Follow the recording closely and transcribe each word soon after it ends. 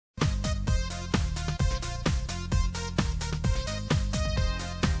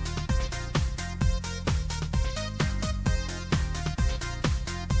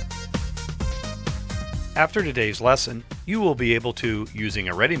After today's lesson, you will be able to, using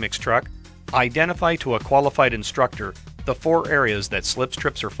a ready-mix truck, identify to a qualified instructor the 4 areas that slips,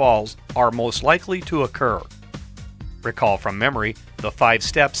 trips, or falls are most likely to occur. Recall from memory the 5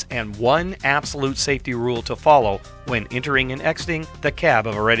 steps and 1 absolute safety rule to follow when entering and exiting the cab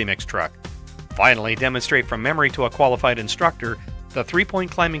of a ready-mix truck. Finally, demonstrate from memory to a qualified instructor the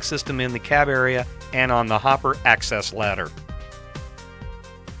 3-point climbing system in the cab area and on the hopper access ladder.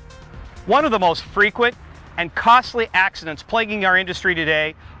 One of the most frequent and costly accidents plaguing our industry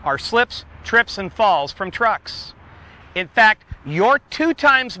today are slips, trips, and falls from trucks. In fact, you're 2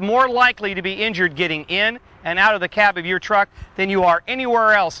 times more likely to be injured getting in and out of the cab of your truck than you are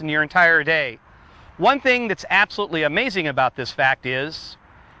anywhere else in your entire day. One thing that's absolutely amazing about this fact is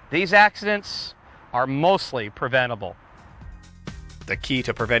these accidents are mostly preventable. The key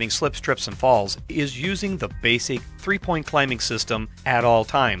to preventing slips, trips, and falls is using the basic 3-point climbing system at all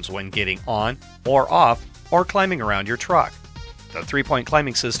times when getting on or off or climbing around your truck. The 3-point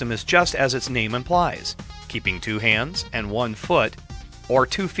climbing system is just as its name implies, keeping 2 hands and 1 foot or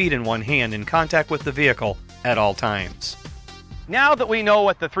 2 feet and 1 hand in contact with the vehicle at all times. Now that we know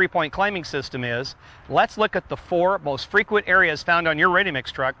what the 3-point climbing system is, let's look at the 4 most frequent areas found on your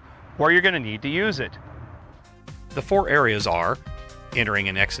ready-mix truck where you're going to need to use it. The 4 areas are entering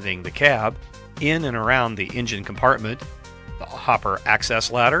and exiting the cab, in and around the engine compartment, the hopper access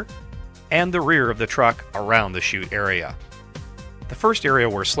ladder, and the rear of the truck around the chute area. The first area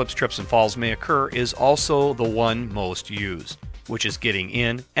where slips, trips, and falls may occur is also the one most used, which is getting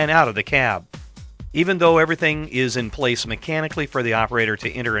in and out of the cab. Even though everything is in place mechanically for the operator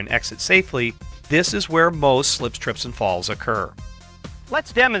to enter and exit safely, this is where most slips, trips, and falls occur.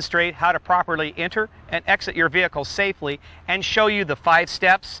 Let's demonstrate how to properly enter and exit your vehicle safely and show you the 5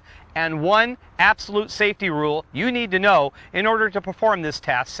 steps and 1 absolute safety rule you need to know in order to perform this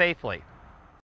task safely.